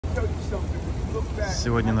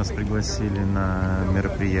Сегодня нас пригласили на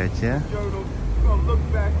мероприятие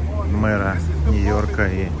мэра Нью Йорка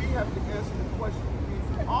и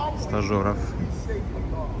стажеров.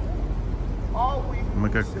 Мы,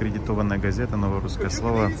 как аккредитованная газета «Новое русское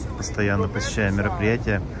слово», постоянно посещаем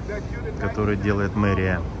мероприятия, которые делает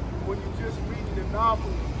мэрия.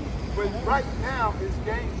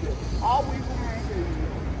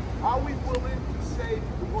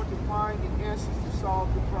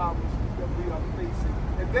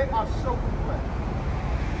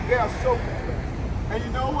 And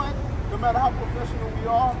you know what? No matter how professional we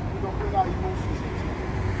are, we're going to bring our emotions into it.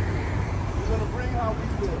 We're going to bring how we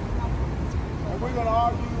feel. And we're going to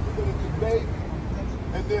argue, we're going to debate.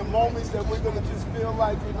 And there are moments that we're going to just feel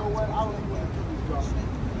like, you know what, I don't even want to do this job.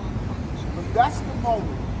 But that's the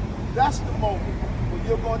moment when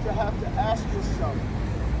you're going to have to ask yourself,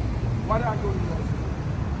 why did I go to university?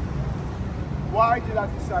 Why did I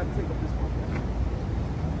decide to take up this profession?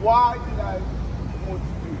 Why did I want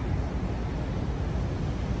to do this?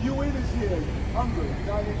 UN is here, hungry,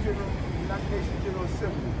 United Nations General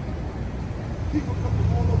Assembly. People come from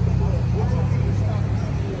all over the world, walk up to the stop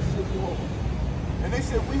and City Hall. And they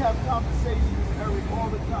said, we have conversations, Eric, all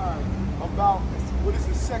the time about what is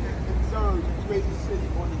the second and third greatest city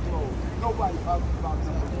on the globe. Nobody talks about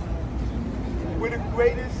number one. We're the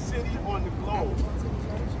greatest city on the globe.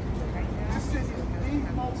 This city is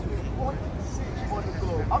the most important city on the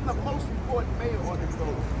globe. I'm the most important mayor on the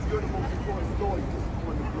globe. You're the most important lawyer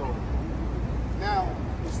on the globe. Now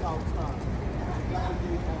it's our time.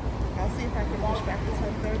 I'll see if I can push back to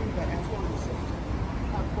 10:30, but have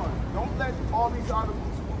fun. Don't let all these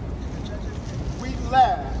articles. We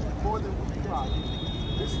laugh more than we cry.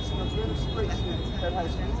 This is an administration that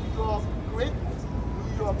has New York grit,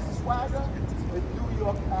 New York swagger, and New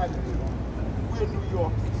York attitude. We're New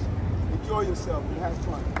Yorkers. Enjoy yourself and have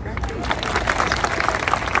fun. Thank you.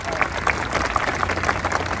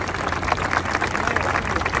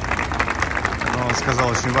 Он сказал,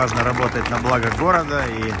 очень важно работать на благо города,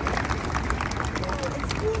 и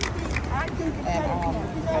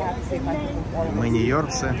мы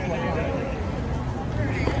нью-йоркцы,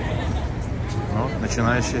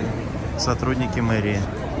 начинающие сотрудники мэрии.